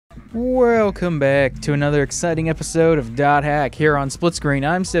Welcome back to another exciting episode of Dot Hack here on SplitScreen.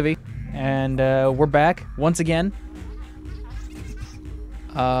 I'm Civvie, and we're back once again.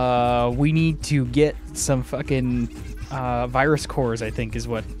 We need to get some fucking virus cores, I think, is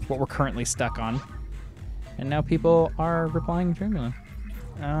what we're currently stuck on. And now people are replying dreamily.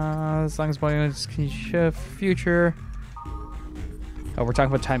 As long as boys can shift future. Oh, we're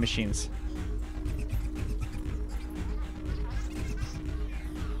talking about time machines.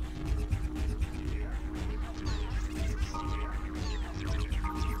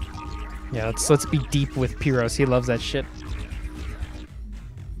 Yeah, let's be deep with Pyros. He loves that shit.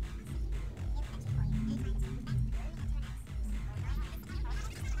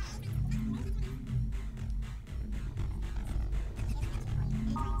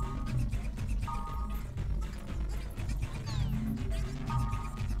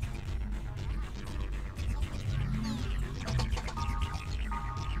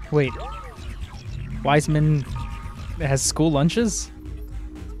 Wait, Wiseman has school lunches?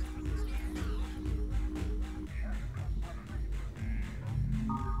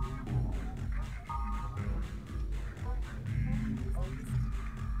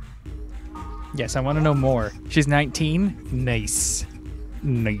 Yes, I want to know more. She's 19? Nice.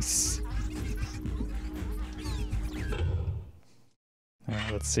 Nice.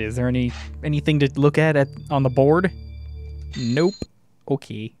 Let's see, is there anything to look at on the board? Nope.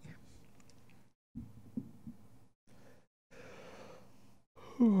 Okay.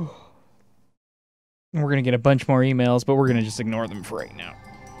 We're gonna get a bunch more emails, but we're gonna just ignore them for right now.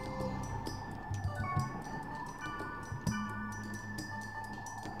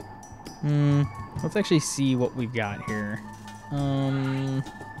 Let's actually see what we've got here.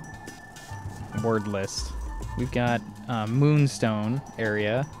 Word list. We've got Moonstone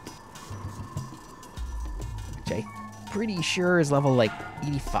area, which I'm pretty sure is level like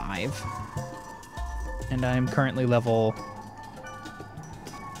 85. And I'm currently level...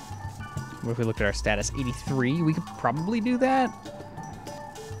 What if we looked at our status? 83? We could probably do that.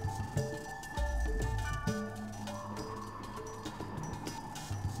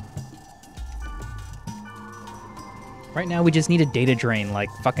 Right now, we just need a data drain, like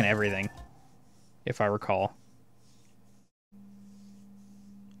fucking everything, if I recall.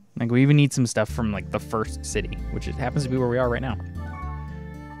 Like, we even need some stuff from, like, the first city, which it happens to be where we are right now.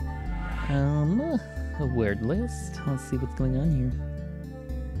 A word list. Let's see what's going on here.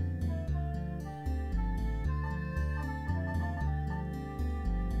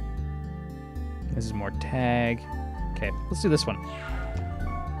 This is more tag. Okay, let's do this one.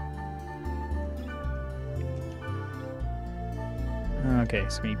 Okay,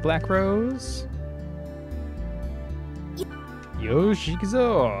 so we need Black Rose.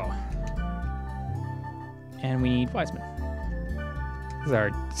 Yoshikizo. And we need Wiseman. This is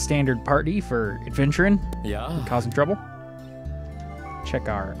our standard party for adventuring. Yeah. And causing trouble. Check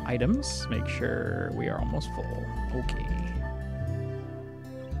our items. Make sure we are almost full. Okay.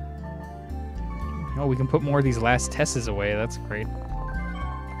 Oh, we can put more of these last Tesses away. That's great.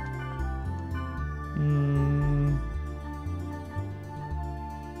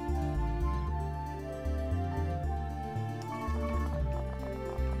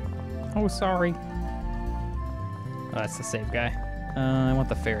 Oh, sorry. Oh, that's the save guy. I want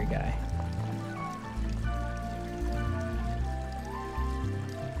the fairy guy.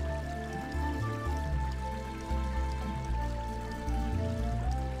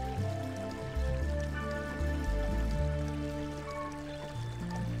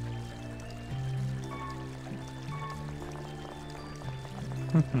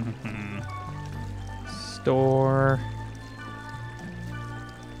 Store.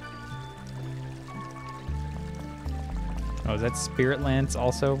 Oh, is that Spirit Lance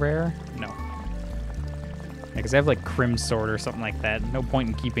also rare? No. Yeah, because I have like Crim Sword or something like that. No point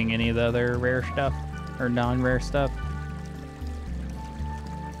in keeping any of the other rare stuff or non-rare stuff.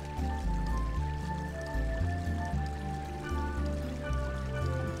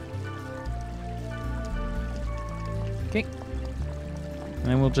 Okay. And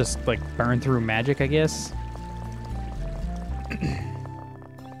then we'll just like burn through magic, I guess.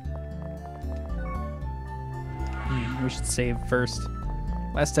 We should save first.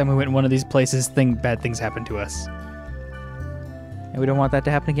 Last time we went in one of these places, bad things happened to us. And we don't want that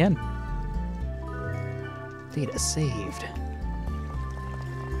to happen again. Data saved.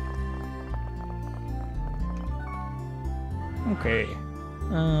 Okay.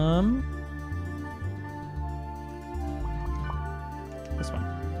 This one.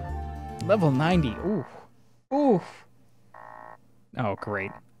 Level 90. Ooh. Ooh. Oh,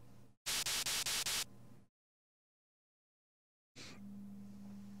 great.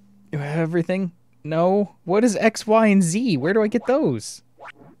 I have everything? No. What is X, Y, and Z? Where do I get those?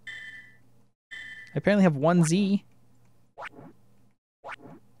 I apparently have one Z.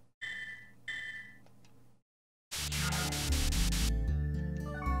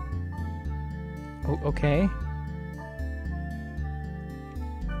 Oh, okay.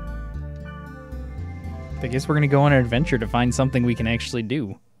 I guess we're gonna go on an adventure to find something we can actually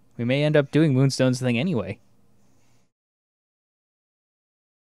do. We may end up doing Moonstone's thing anyway.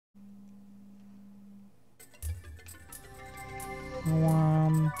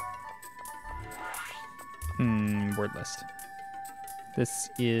 Word list. This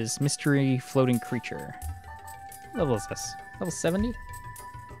is Mystery Floating Creature. What level is this? Level 70?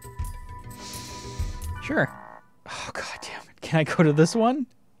 Sure. Oh, god damn it. Can I go to this one?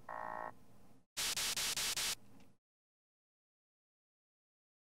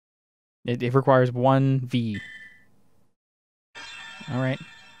 It requires 1 V. Alright.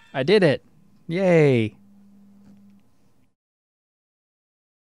 I did it! Yay!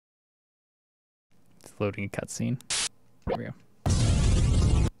 It's loading a cutscene. There we go.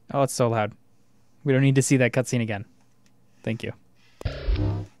 Oh, it's so loud. We don't need to see that cutscene again. Thank you.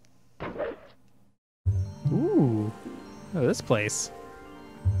 Ooh. Oh, this place.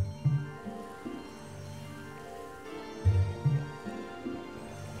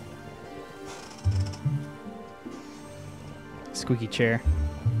 Squeaky chair.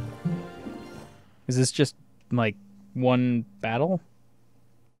 Is this just, like, one battle?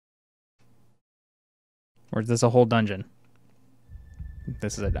 Or is this a whole dungeon?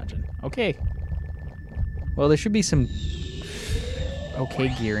 This is a dungeon. Okay. Well, there should be some okay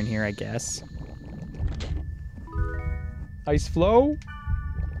gear in here, I guess. Ice flow?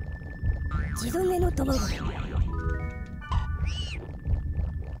 This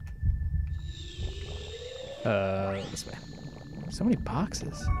way. So many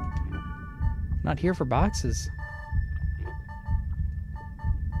boxes. Not here for boxes.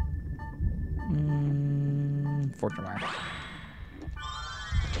 Fortune wire.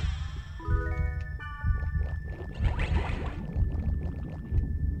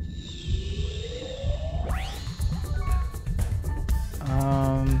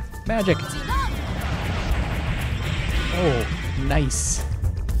 Magic. Oh, nice.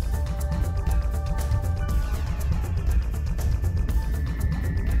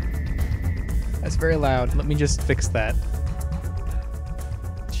 That's very loud. Let me just fix that.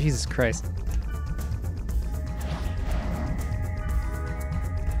 Jesus Christ.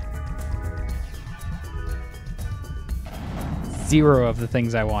 Zero of the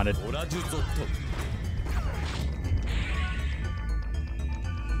things I wanted.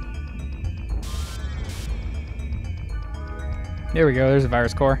 There we go, there's a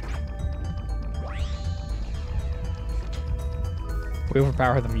virus core. We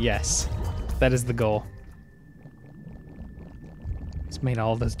overpower them, yes. That is the goal. It's made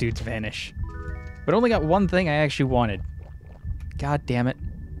all those dudes vanish. But only got one thing I actually wanted. God damn it.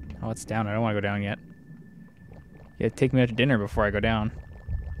 Oh, it's down, I don't want to go down yet. Yeah, take me out to dinner before I go down.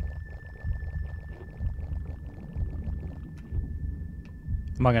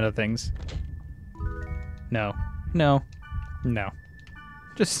 Among other things. No. No. No.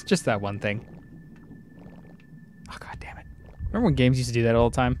 Just that one thing. Oh, god damn it. Remember when games used to do that all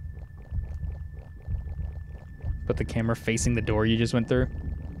the time? Put the camera facing the door you just went through?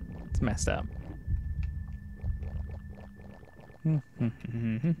 It's messed up.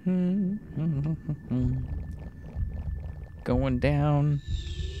 Going down.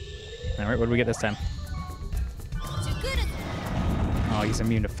 Alright, what do we get this time? Oh, he's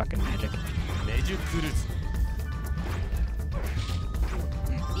immune to fucking magic.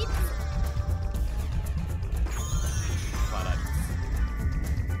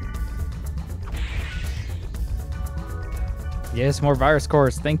 Yes, more virus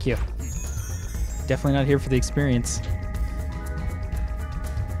cores. Thank you. Definitely not here for the experience.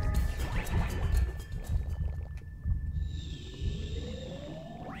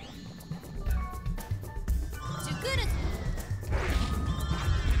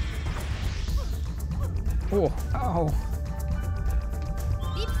 Oh, ow.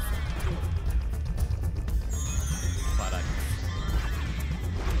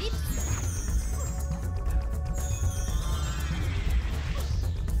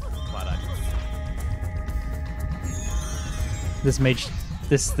 This mage,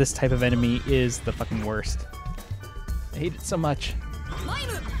 this type of enemy is the fucking worst. I hate it so much.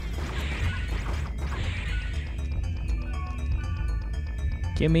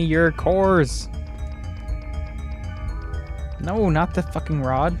 Give me your cores. No, not the fucking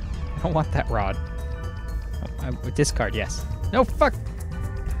rod. I don't want that rod. Oh, discard, yes. No, fuck.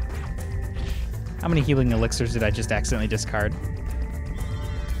 How many healing elixirs did I just accidentally discard?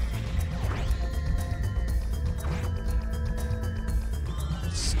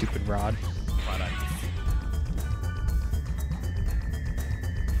 Stupid rod.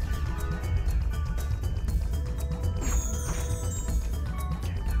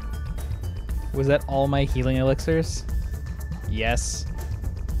 Was that all my healing elixirs? Yes.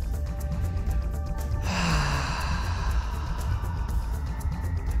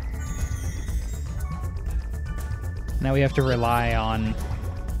 Now we have to rely on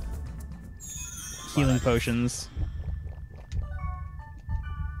healing potions.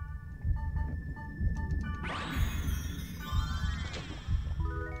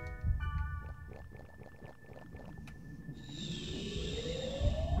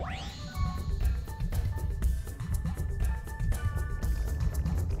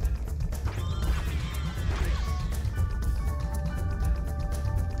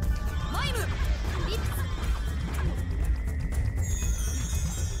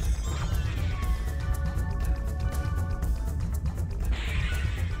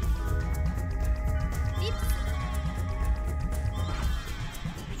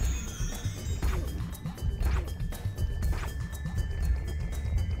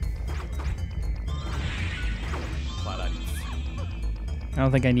 I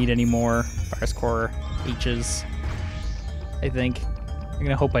don't think I need any more Virus Core H's. I think. I'm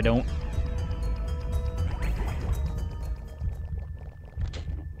gonna hope I don't.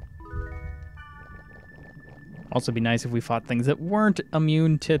 Also be nice if we fought things that weren't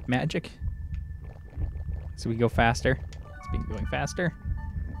immune to magic. So we go faster. Speaking of going faster,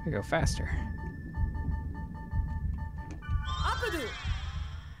 we go faster.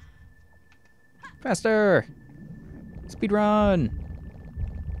 Faster! Speed run!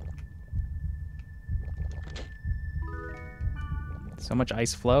 So much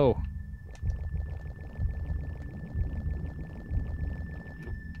ice flow.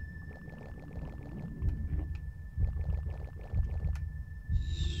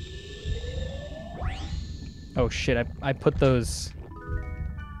 Oh shit, I put those...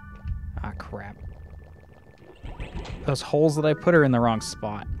 Ah, crap. Those holes that I put are in the wrong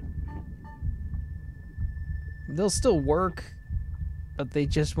spot. They'll still work, but they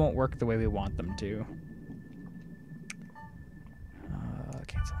just won't work the way we want them to.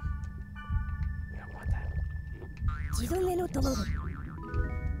 Cancel. I don't want that.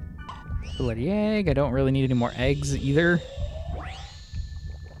 Bloody egg. I don't really need any more eggs either.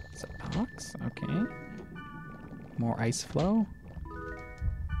 Is that box? Okay. More ice flow.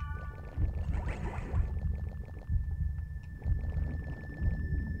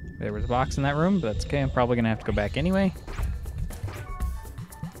 There was a box in that room, but that's okay. I'm probably gonna have to go back anyway.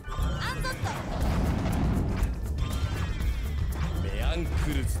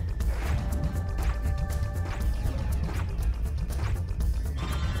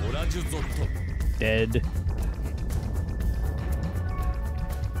 Dead.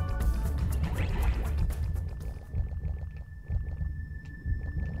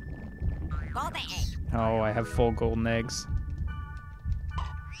 Oh, I have full golden eggs.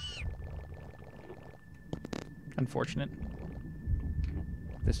 Unfortunate.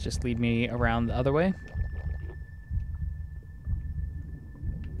 This just lead me around the other way.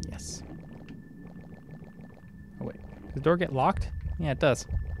 Yes. Oh wait, does the door get locked? Yeah, it does.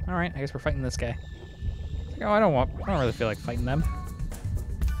 All right, I guess we're fighting this guy. Oh, I don't really feel like fighting them.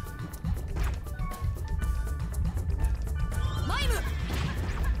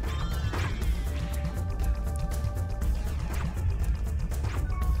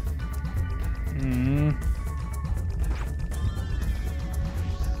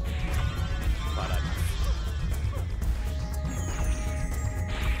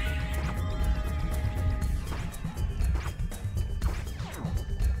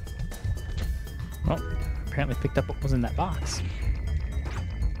 Well, apparently picked up what was in that box.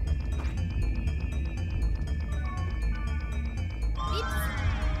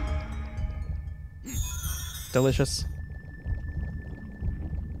 Delicious.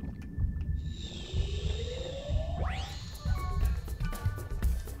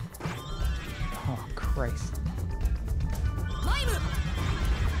 Oh, Christ.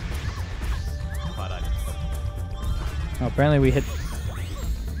 Oh, apparently we hit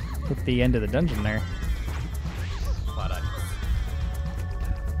the end of the dungeon there.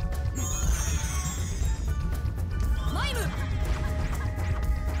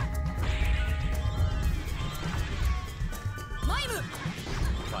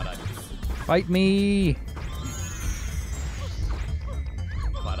 Fight me!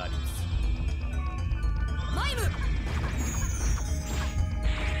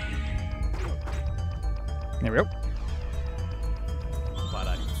 There we go.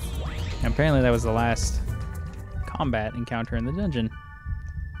 And apparently that was the last combat encounter in the dungeon.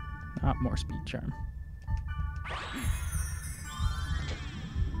 Not more speed charm.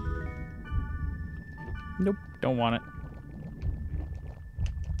 Nope, don't want it.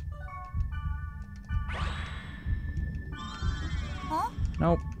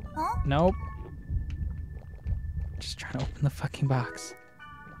 Nope. Nope. Just trying to open the fucking box.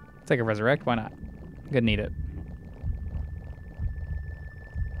 Take a resurrect, why not? Gonna need it.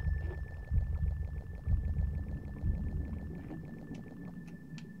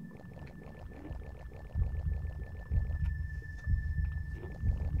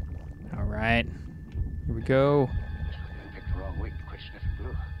 Alright. Here we go.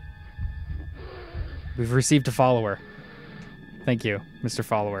 We've received a follower. Thank you, Mr.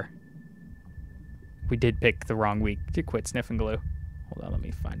 Follower. We did pick the wrong week to quit sniffing glue. Hold on, let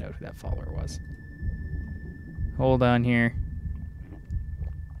me find out who that follower was. Hold on here.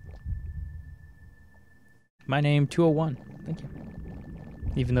 My name, 201. Thank you.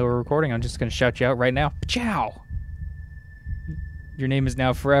 Even though we're recording, I'm just going to shout you out right now. Pachow! Your name is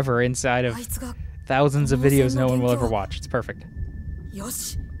now forever inside of thousands of videos no one will ever watch. It's perfect.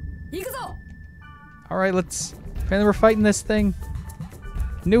 Alright, let's... Apparently we're fighting this thing.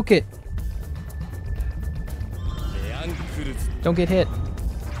 Nuke it. Don't get hit.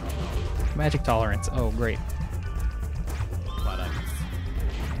 Magic tolerance. Oh, great.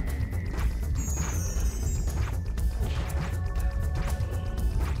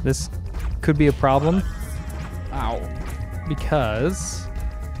 This could be a problem. Ow. Because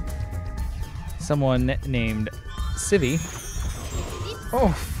someone named Civvie. Oh,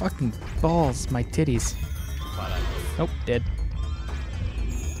 fucking balls. My titties. Nope, dead.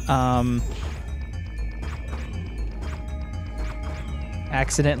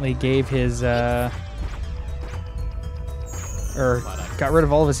 Accidentally gave his, or got rid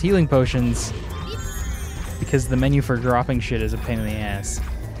of all of his healing potions because the menu for dropping shit is a pain in the ass.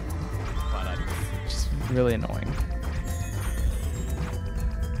 Just really annoying.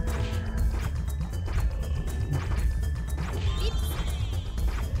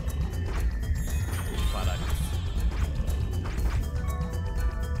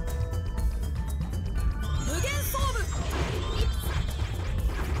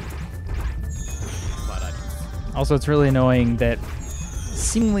 Also, it's really annoying that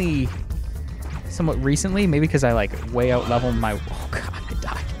seemingly somewhat recently, maybe because I like way out level my... Oh god, I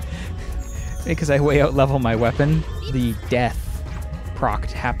died. Maybe because I way out level my weapon, the death proc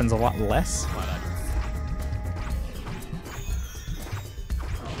happens a lot less.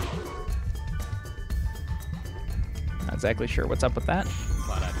 Not exactly sure what's up with that.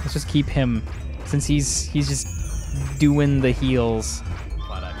 Let's just keep him, since he's just doing the heals.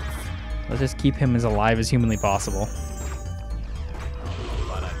 Let's just keep him as alive as humanly possible.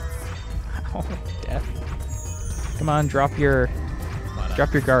 Oh, death. Come on, drop your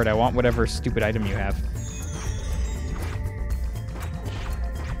guard. I want whatever stupid item you have.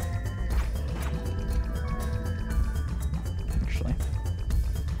 Actually.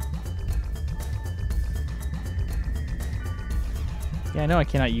 Yeah, I know I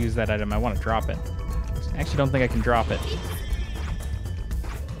cannot use that item. I want to drop it. I actually don't think I can drop it.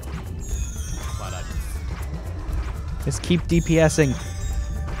 Just keep DPSing.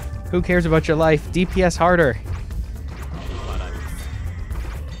 Who cares about your life? DPS harder.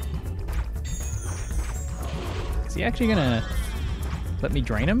 Is he actually gonna let me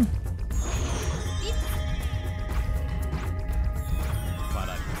drain him?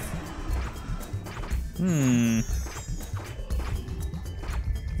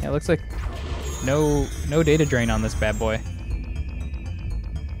 Yeah, it looks like no data drain on this bad boy.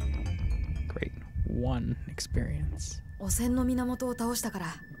 Great. 1 experience.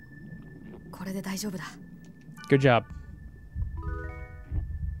 Good job.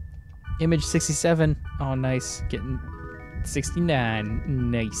 Image 67. Oh, nice. Getting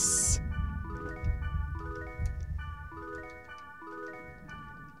 69. Nice.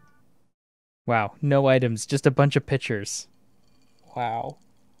 Wow. No items. Just a bunch of pictures. Wow.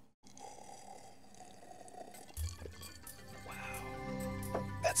 Wow.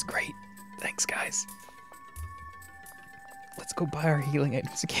 That's great. Thanks, guys. Let's go buy our healing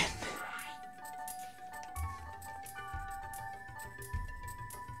items again.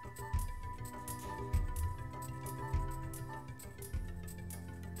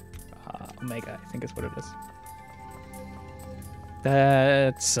 Omega, I think is what it is.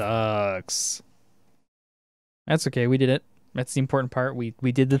 That sucks. That's okay, we did it. That's the important part. We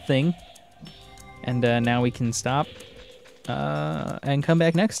did the thing. And now we can stop and come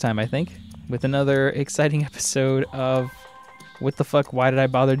back next time, I think. with another exciting episode of What the Fuck, Why Did I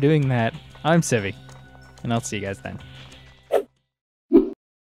Bother Doing That? I'm Civvie, and I'll see you guys then.